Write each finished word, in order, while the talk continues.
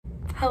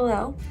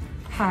Hello.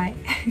 Hi.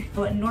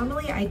 But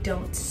normally I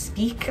don't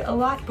speak a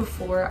lot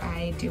before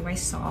I do my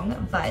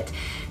song, but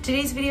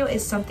today's video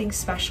is something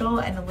special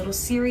and a little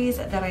series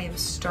that I am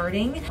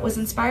starting. I was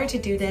inspired to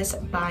do this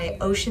by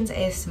Ocean's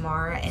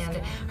ASMR and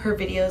her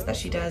videos that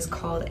she does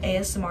called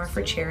ASMR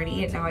for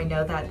Charity. Now I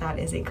know that that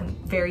is a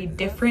very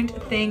different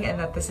thing and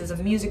that this is a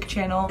music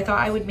channel. I thought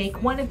I would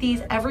make one of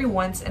these every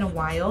once in a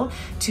while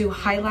to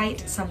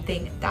highlight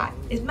something that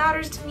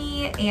matters to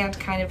me and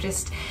kind of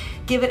just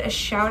give it a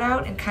shout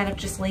out and kind of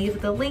just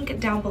leave the link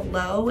down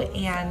below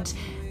and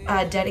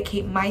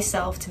dedicate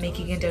myself to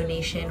making a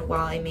donation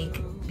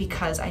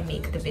because I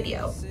make the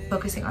video.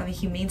 Focusing on the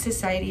Humane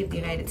Society of the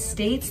United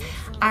States,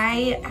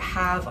 I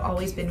have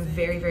always been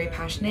very, very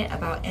passionate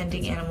about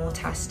ending animal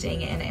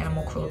testing and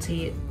animal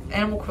cruelty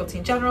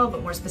in general,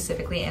 but more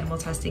specifically animal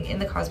testing in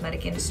the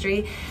cosmetic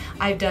industry.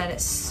 I've done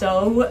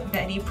so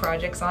many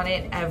projects on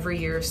it every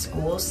year of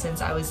school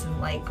since I was in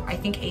I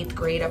think 8th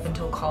grade up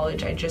until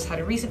college. I just had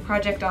a recent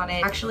project on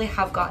it. I actually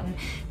have gotten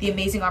the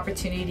amazing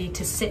opportunity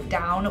to sit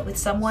down with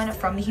someone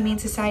from the Humane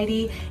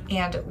Society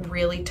and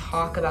really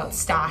talk about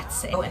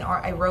stats. And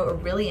I wrote a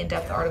really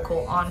in-depth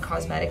article on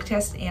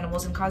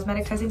animals in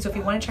cosmetic testing, so if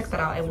you want to check that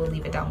out, I will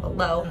leave it down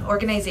below. The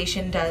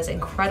organization does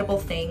incredible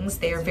things.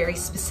 They are very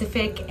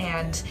specific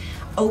and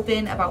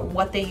open about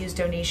what they use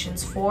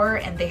donations for,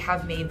 and they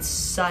have made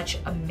such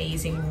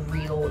amazing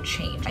real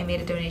change. I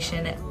made a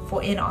donation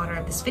in honor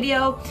of this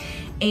video,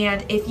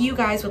 and if you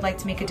guys would like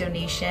to make a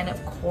donation,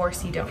 of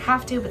course you don't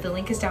have to, but the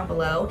link is down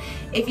below.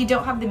 If you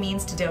don't have the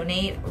means to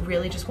donate,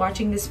 really just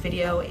watching this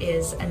video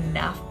is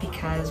enough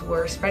because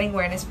we're spreading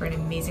awareness for an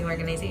amazing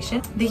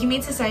organization. The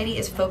Humane Society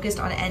is focused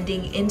on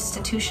ending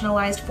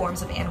institutionalized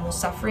forms of animal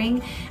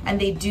suffering, and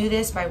they do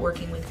this by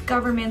working with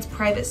governments,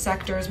 private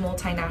sectors,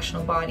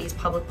 multinational bodies,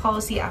 public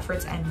policy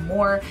efforts, and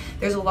more.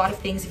 There's a lot of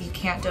things if you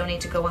can't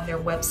donate to go on their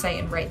website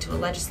and write to a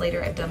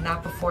legislator. I've done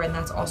that before, and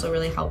that's also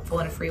really helpful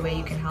and a free way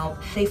you can help.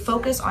 They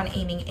focus on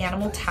aiming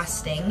animal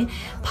testing,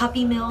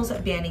 puppy mills,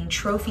 banning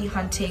trophy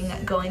hunting,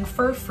 going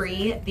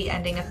fur-free, the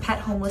ending of pet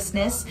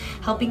homelessness,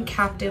 helping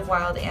captive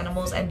wild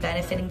animals, and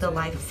benefiting the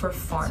life for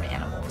farm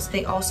animals.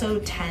 They also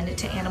tend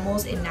to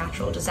animals in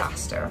natural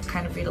disaster.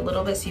 Kind of read a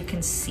little bit so you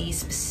can see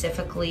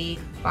specifically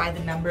by the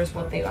numbers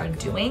what they are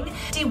doing.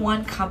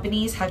 51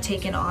 companies have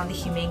taken on the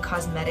Humane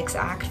Cosmetics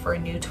Act for a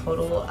new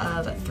total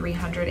of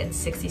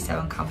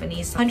 367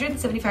 companies.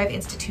 175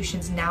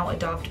 institutions now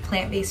adopt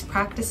plant-based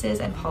practices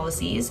and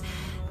policies.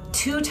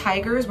 2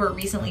 tigers were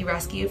recently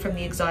rescued from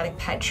the exotic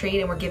pet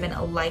trade and were given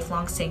a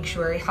lifelong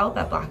sanctuary help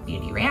at Black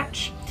Beauty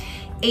Ranch.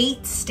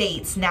 8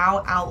 states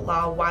now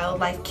outlaw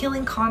wildlife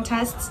killing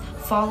contests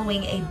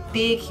following a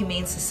big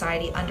Humane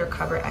Society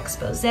undercover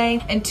expose.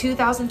 In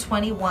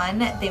 2021,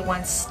 they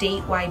won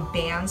statewide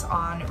bans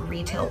on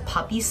retail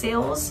puppy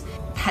sales,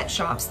 pet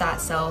shops that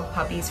sell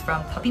puppies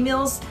from puppy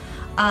mills.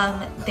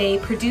 They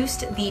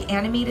produced the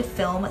animated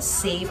film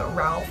Save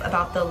Ralph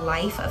about the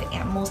life of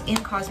animals in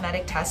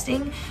cosmetic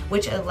testing,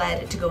 which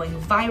led to going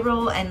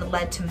viral and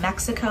led to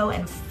Mexico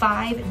and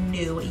 5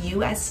 new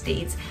US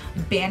states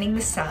banning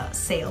the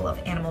sale of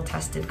animal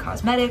tested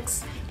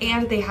cosmetics.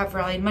 And they have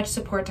rallied much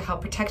support to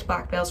help protect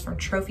black bears from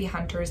trophy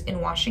hunters in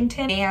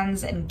Washington.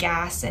 Vans and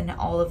gas and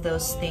all of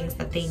those things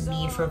that they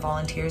need for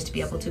volunteers to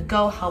be able to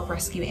go help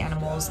rescue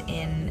animals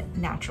in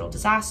natural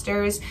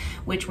disasters,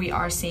 which we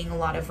are seeing a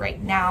lot of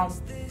right now.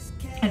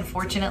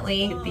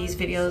 Unfortunately, these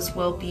videos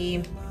will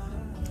be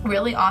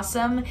really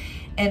awesome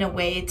in a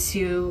way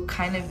to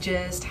kind of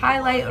just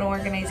highlight an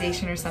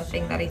organization or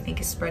something that I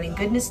think is spreading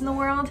goodness in the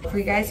world. For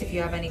you guys, if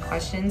you have any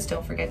questions,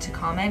 don't forget to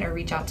comment or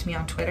reach out to me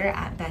on Twitter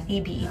at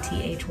Bethy,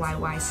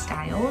 B-E-T-H-Y-Y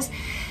Styles.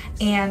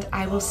 And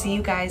I will see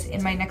you guys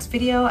in my next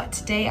video.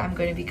 Today I'm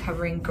going to be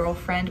covering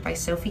Girlfriend by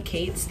Sophie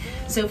Cates.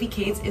 Sophie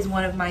Cates is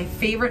one of my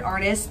favorite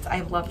artists.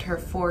 I've loved her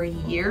for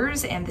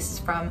years, and this is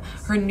from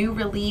her new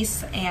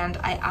release, and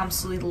I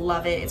absolutely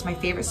love it. It's my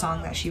favorite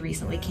song that she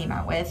recently came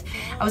out with.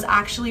 I was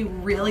actually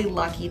really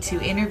lucky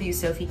to interview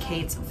Sophie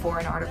Cates for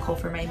an article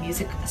for my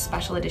Music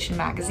Special Edition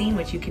magazine,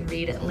 which you can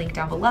read, link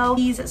down below.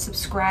 Please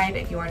subscribe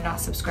if you are not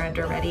subscribed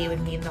already. It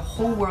would mean the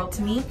whole world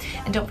to me.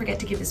 And don't forget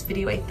to give this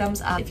video a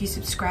thumbs up. If you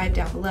subscribe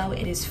down below,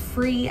 it is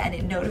free and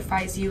it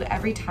notifies you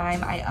every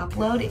time I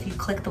upload. If you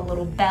click the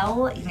little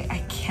bell,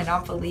 I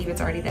cannot believe it's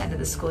already the end of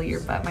the school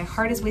year, but my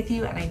heart is with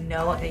you and I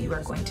know that you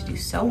are going to do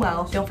so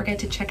well. Don't forget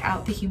to check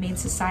out the Humane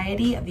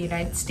Society of the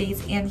United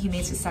States and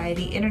Humane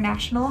Society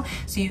International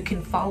so you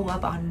can follow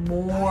up on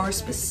more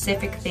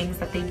specific things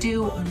that they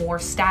do, more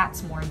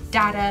stats, more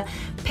data,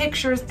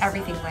 pictures,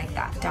 everything like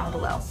that down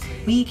below.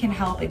 We can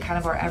help in kind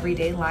of our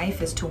everyday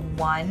life is to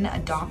 1,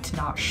 adopt,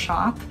 not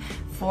shop.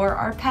 for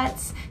our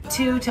pets,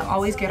 2, to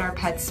always get our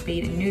pets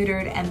spayed and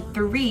neutered, and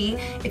 3,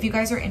 if you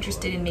guys are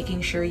interested in making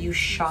sure you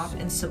shop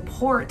and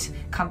support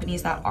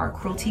companies that are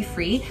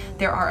cruelty-free,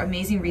 there are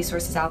amazing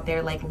resources out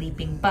there like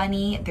Leaping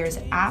Bunny. There's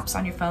apps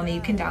on your phone that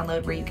you can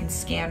download where you can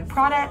scan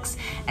products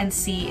and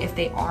see if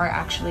they are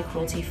actually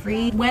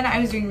cruelty-free. When I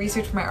was doing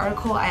research for my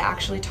article, I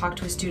actually talked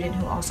to a student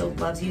who also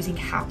loves using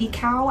Happy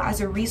Cow as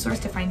a resource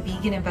to find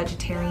vegan and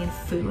vegetarian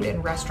food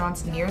in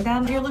restaurants near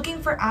them. If you're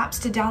looking for apps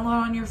to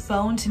download on your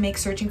phone to make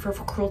searching for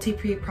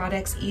cruelty-free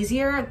products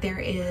easier, there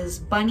is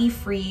Bunny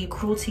Free,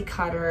 Cruelty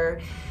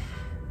Cutter,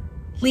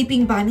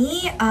 Leaping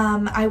Bunny.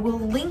 I will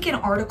link an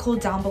article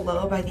down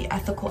below by the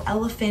Ethical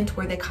Elephant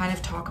where they kind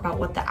of talk about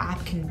what the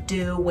app can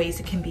do, ways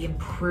it can be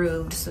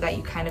improved so that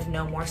you kind of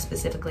know more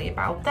specifically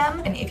about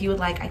them. And if you would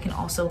like, I can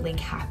also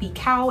link Happy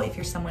Cow if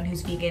you're someone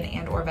who's vegan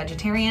and or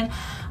vegetarian.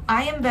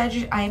 I am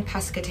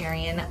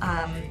pescatarian.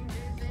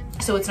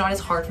 So it's not as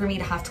hard for me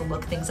to have to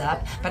look things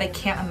up, but I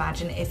can't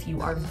imagine if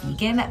you are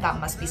vegan, that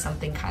must be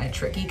something kind of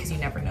tricky because you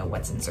never know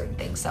what's in certain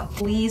things. So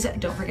please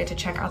don't forget to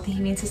check out the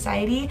Humane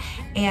Society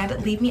and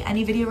leave me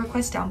any video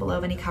requests down below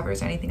of any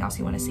covers or anything else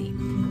you want to see.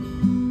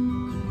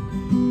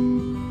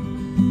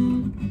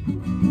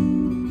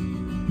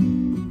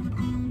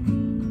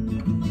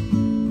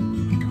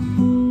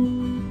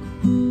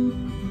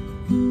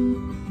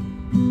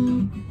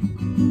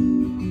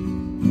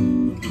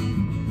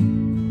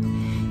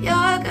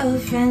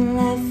 Girlfriend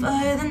left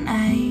for the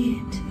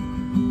night.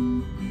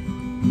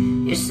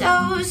 You're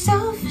so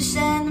selfish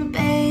and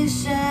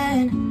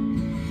impatient.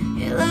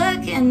 You're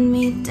looking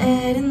me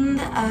dead in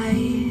the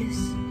eyes.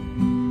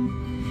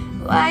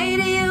 Why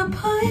do you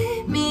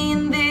put me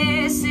in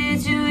this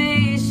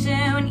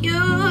situation when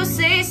you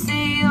say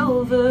stay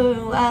over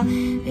while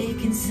we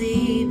can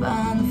sleep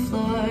on the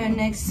floor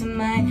next to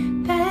my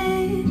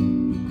bed?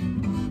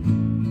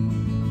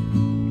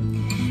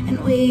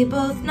 We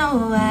both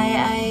know why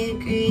I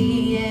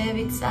agree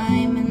every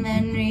time and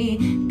then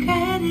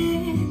regret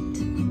it.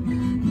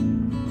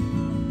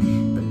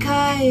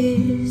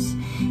 Because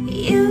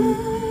you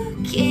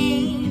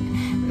keep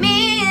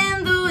me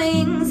in the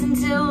wings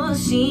until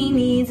she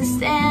needs a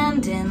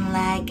stand-in,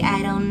 like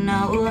I don't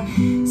know.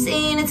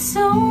 Seen it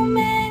so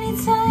many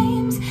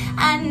times,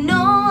 I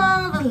know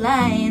all the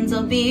lines.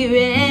 I'll be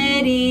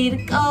ready to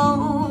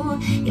go.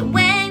 Yeah,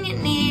 when you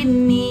need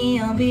me,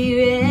 I'll be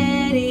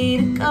ready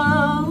to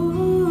go.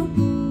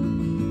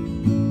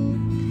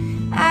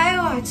 I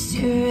watched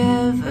your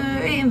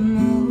every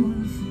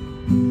move.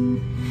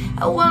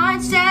 I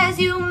watched as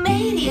you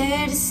made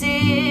your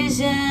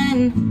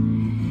decision,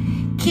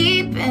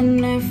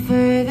 keeping her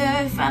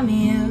further from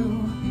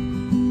you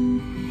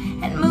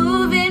and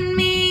moving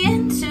me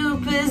into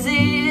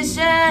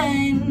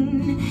position.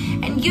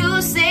 And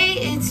you say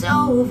it's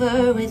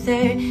over with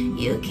her,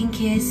 you can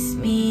kiss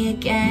me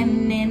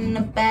again in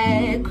the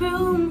back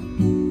room.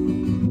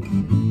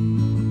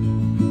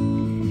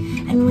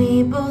 And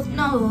we both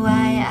know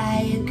why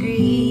I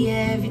agree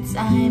every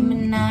time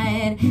and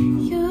night.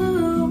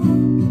 You,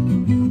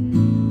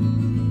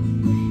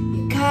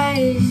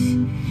 because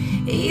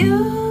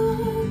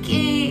you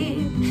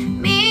keep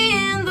me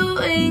in the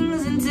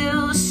wings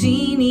until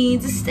she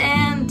needs a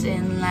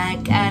stand-in,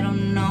 like I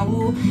don't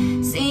know.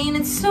 Seen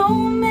it so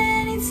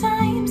many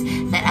times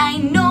that I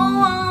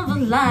know all the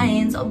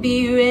lines. I'll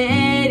be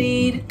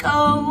ready to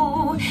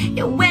go.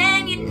 Yeah,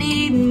 when you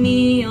need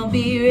me, I'll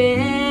be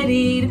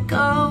ready to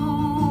go.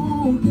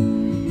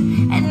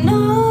 And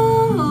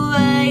no,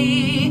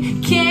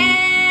 I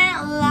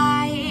can't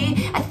lie,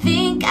 I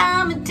think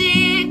I'm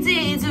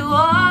addicted to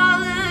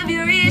all of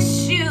your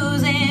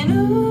issues. And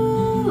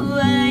ooh,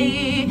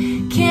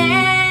 I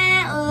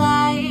can't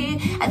lie,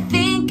 I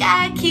think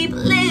I keep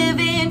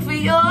living for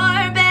your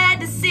bad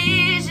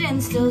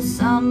decisions till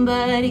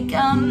somebody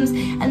comes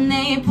and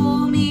they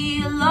pull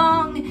me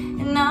along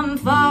and I'm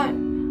far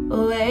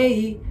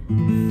away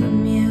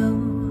from you.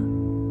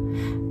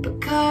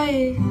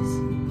 Because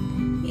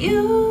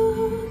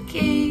you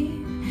keep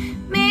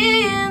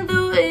me in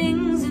the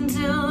wings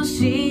until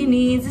she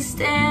needs a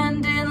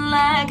stand-in,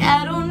 like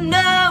I don't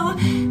know.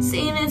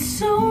 Seen it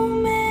so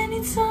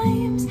many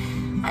times,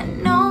 I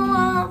know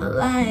all the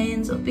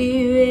lines. I'll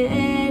be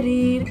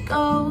ready to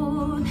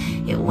go.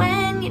 Yeah,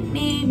 when you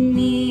need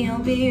me, I'll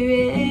be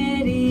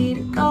ready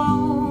to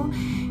go.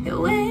 Yeah,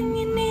 when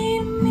you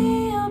need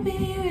me, I'll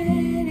be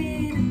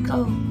ready to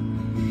go.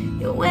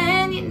 Yeah,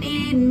 when you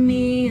need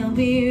me, I'll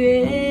be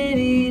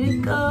ready to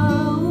go.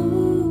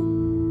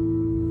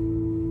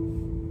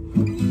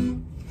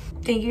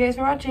 Thank you guys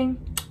for watching.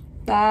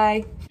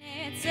 Bye.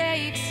 It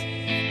takes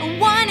a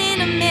 1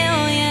 in a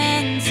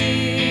million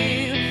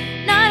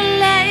to not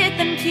let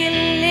them kill